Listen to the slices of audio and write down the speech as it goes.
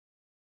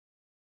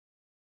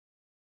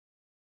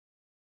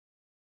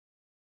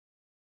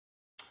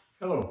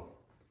Hello,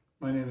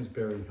 my name is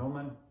Barry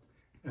Hillman,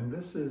 and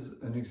this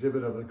is an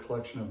exhibit of the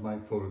collection of my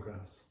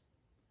photographs.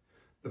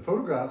 The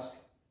photographs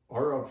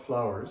are of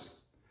flowers.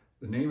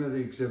 The name of the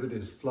exhibit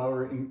is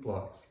Photo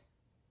Inkblots.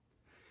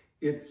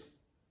 It's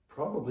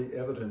probably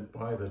evident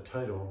by the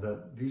title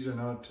that these are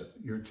not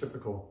your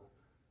typical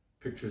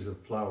pictures of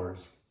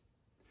flowers.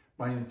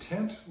 My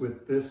intent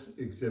with this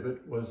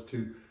exhibit was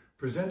to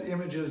present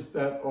images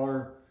that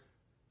are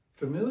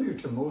familiar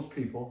to most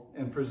people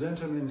and present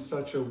them in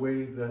such a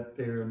way that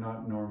they are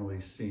not normally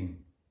seen.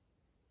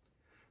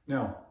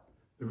 Now,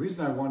 the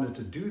reason I wanted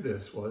to do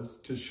this was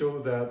to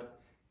show that,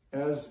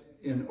 as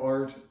in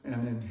art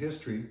and in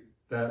history,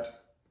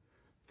 that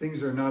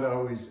things are not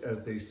always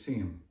as they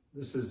seem.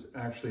 This is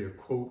actually a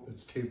quote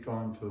that's taped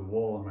onto the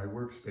wall in my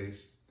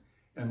workspace,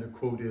 and the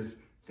quote is,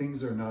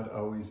 "Things are not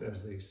always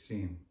as they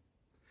seem."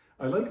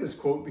 I like this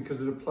quote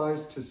because it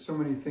applies to so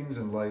many things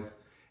in life,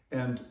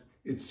 and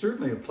it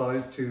certainly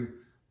applies to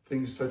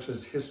things such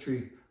as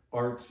history,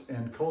 arts,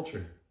 and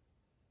culture.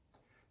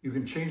 You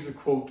can change the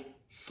quote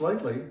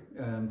slightly,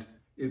 and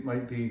it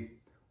might be,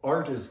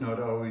 art is not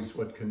always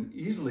what can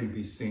easily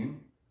be seen,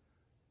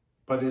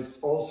 but it's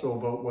also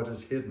about what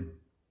is hidden.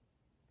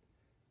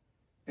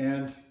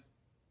 And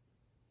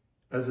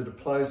as it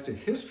applies to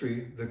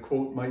history, the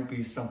quote might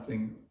be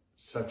something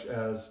such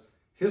as,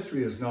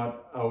 history is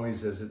not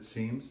always as it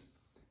seems.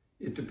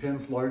 It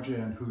depends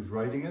largely on who's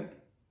writing it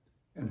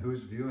and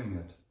who's viewing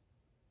it.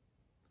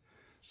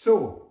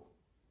 So,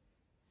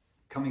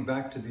 coming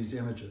back to these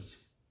images,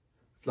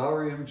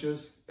 flower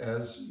images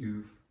as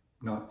you've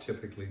not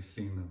typically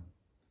seen them.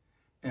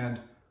 And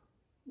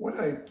what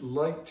I'd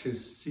like to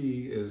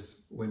see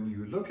is, when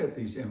you look at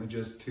these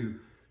images, to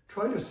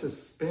try to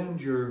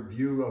suspend your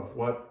view of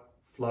what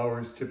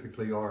flowers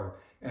typically are.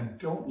 And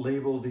don't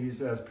label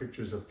these as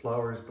pictures of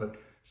flowers, but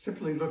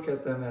simply look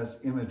at them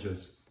as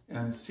images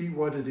and see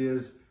what it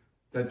is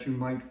that you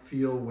might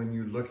feel when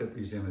you look at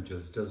these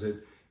images. Does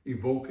it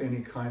evoke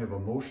any kind of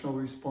emotional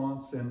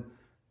response in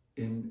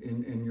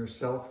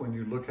yourself when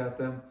you look at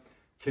them?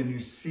 Can you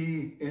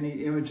see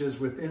any images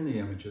within the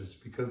images?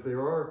 Because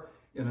there are,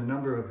 in a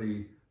number of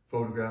the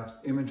photographs,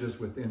 images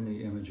within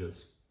the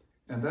images.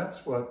 And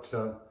that's what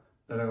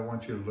that I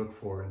want you to look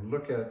for, and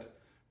look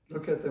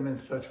at them in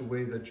such a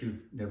way that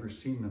you've never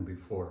seen them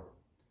before.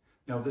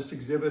 Now, this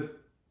exhibit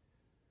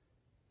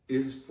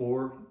is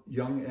for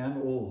young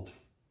and old.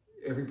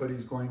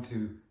 Everybody's going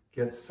to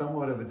get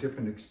somewhat of a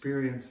different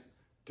experience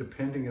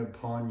depending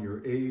upon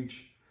your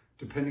age,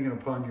 depending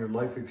upon your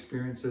life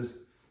experiences,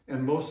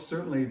 and most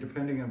certainly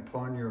depending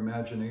upon your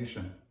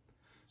imagination.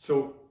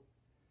 So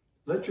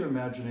let your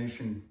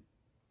imagination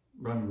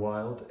run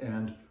wild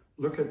and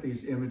look at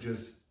these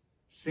images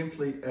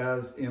simply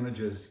as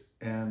images,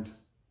 and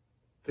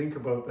think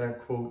about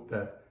that quote,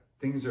 that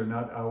things are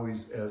not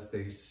always as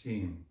they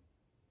seem.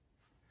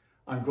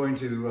 I'm going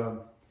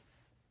to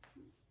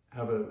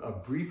have a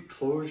brief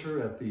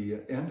closure at the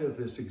end of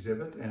this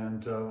exhibit,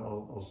 and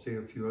I'll say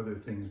a few other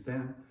things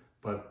then.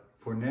 But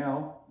for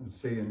now, I'd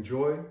say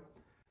enjoy,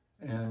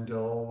 and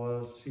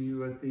I'll see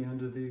you at the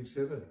end of the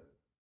exhibit.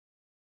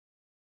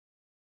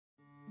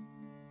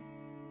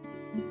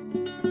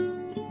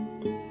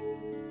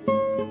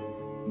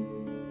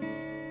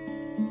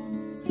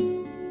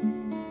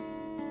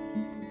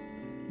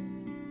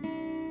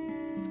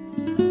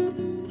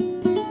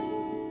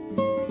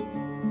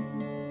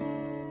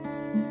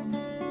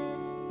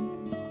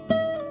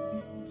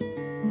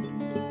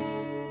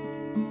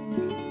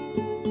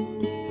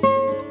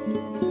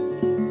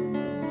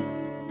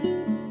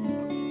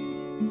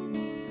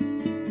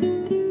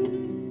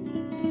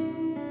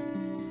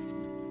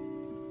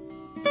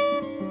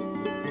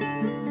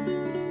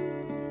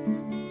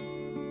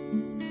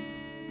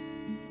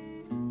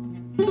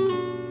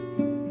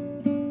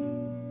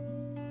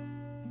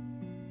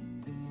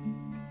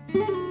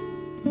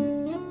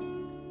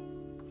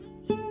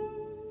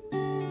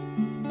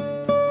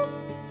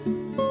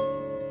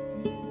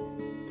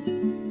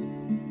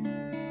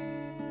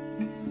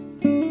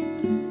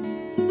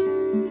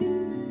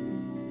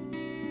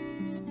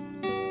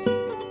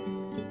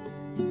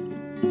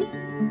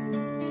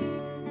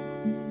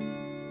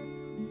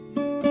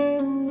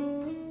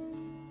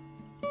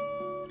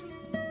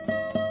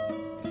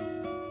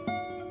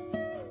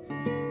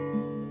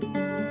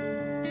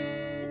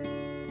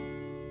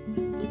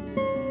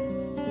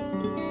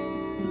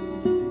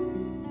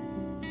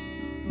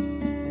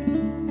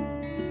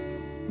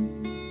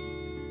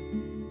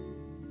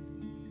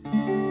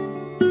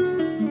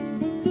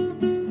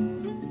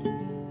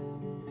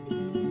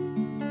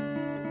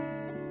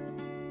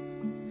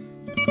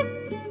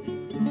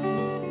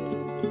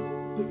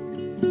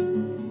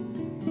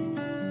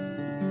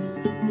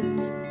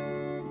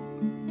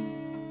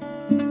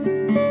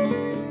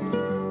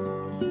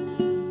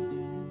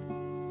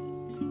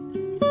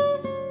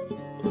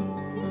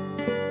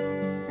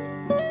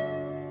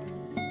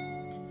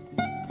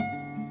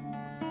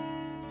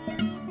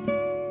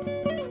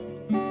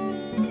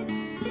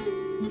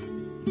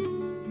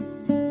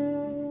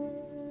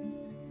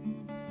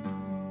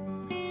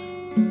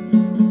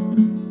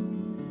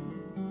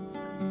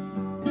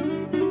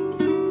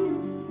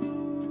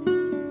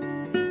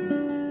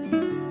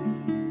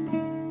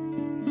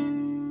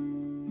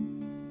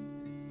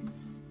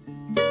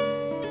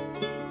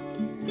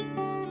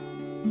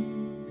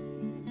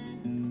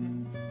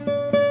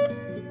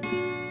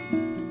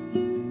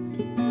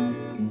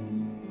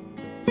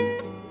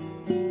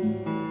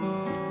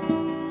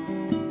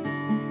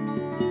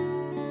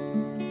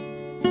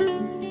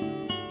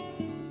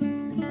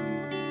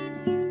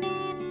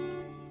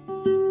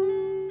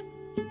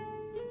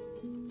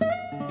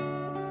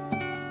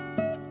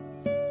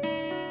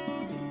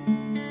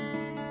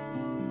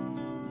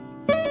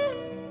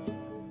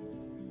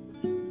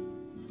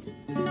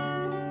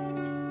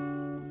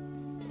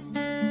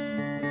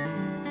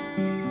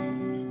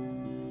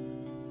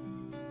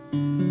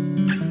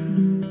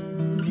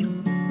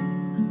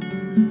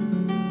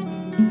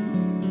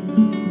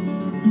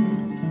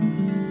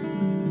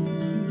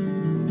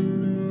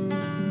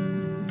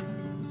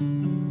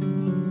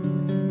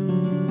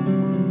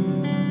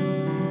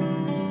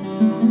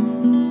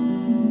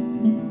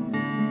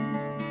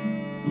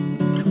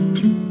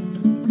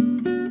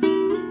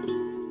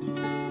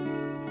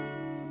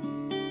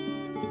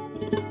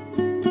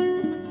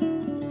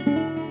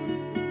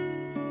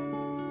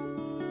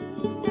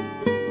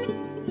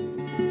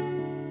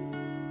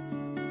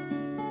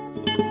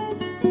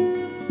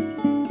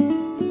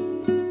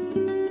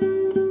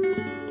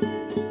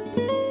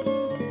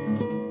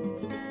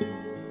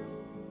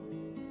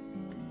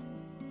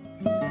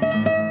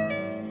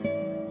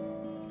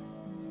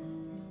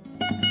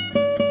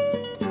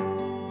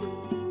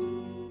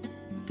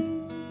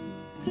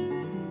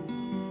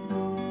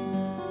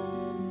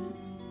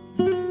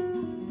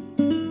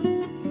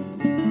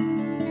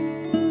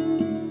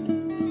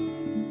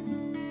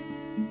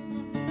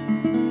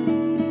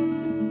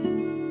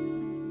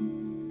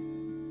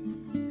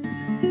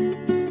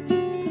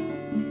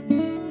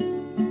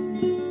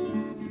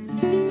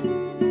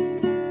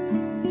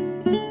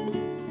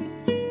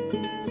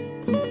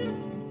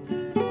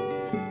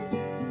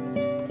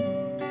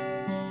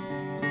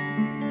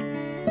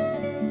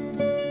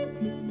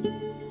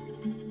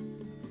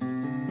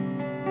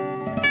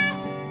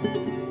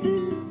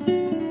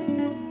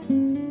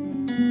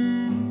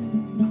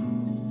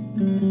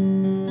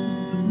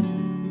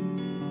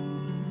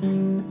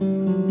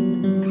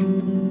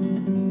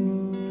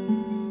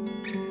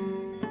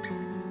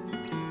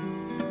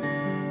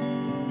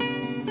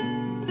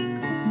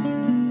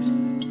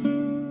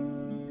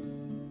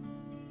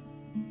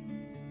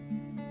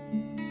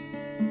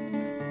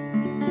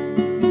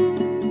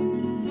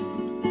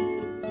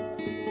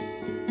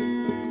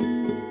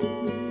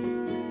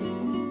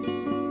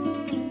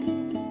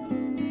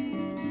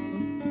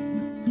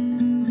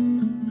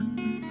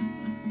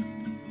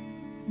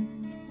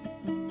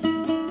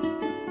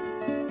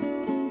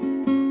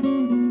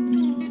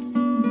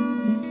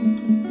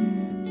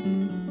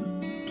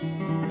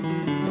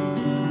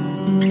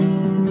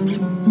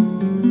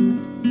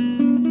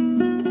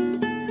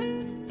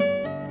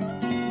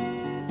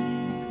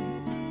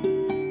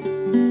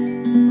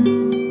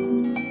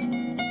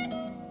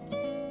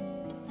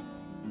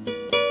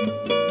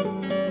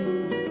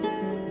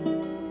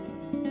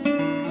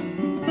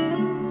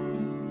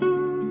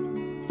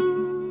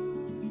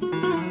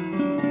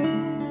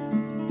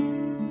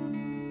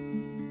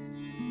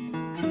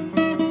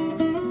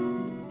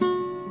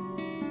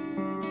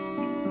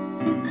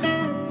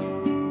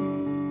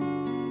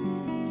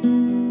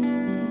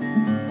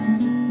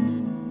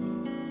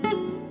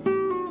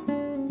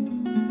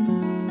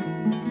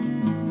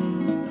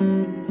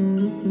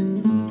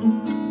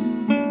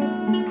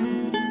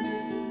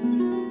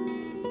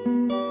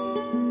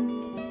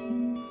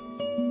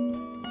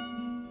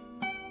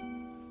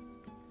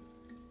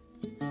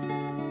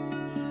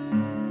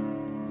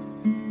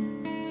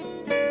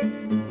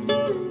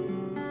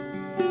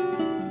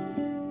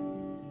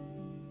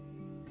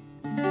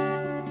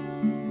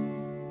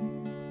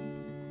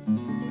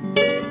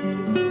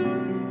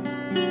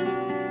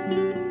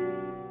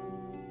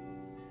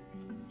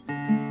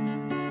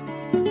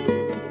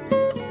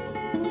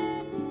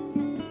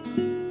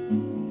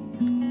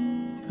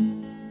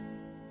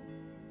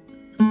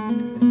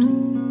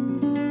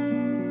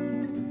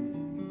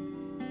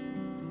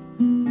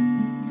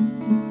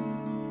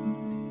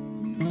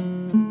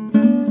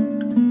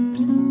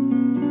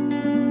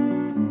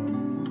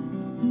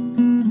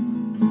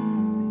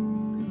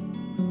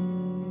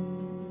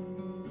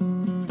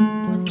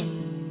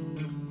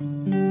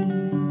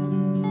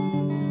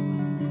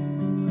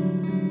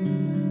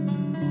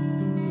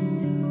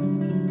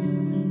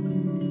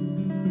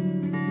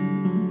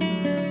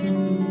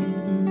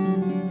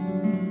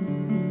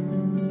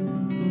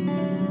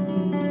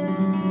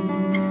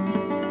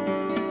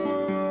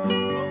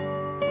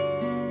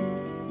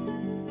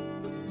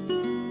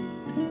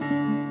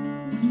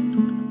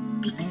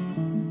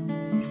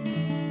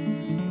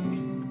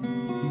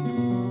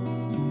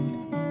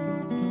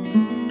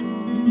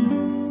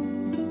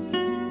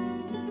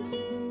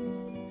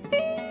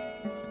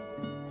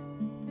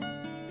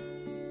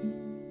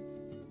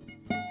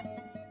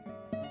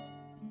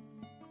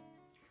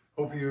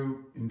 Hope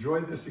you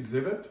enjoyed this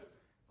exhibit.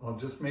 I'll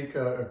just make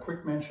a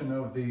quick mention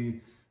of the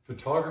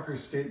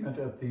photographer's statement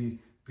at the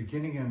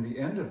beginning and the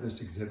end of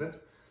this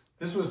exhibit.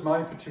 This was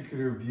my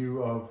particular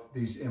view of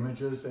these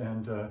images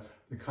and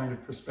the kind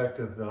of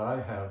perspective that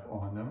I have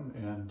on them,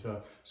 and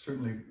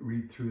certainly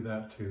read through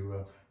that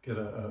to get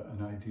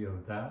an idea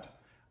of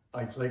that.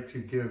 I'd like to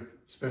give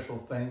special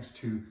thanks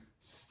to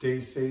Stay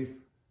Safe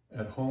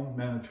at Home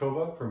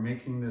Manitoba for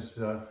making this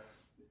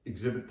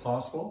exhibit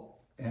possible,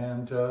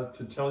 and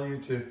to tell you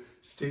to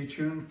stay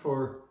tuned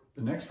for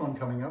the next one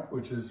coming up,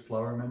 which is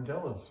flower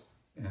mandalas.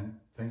 And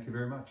thank you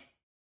very much.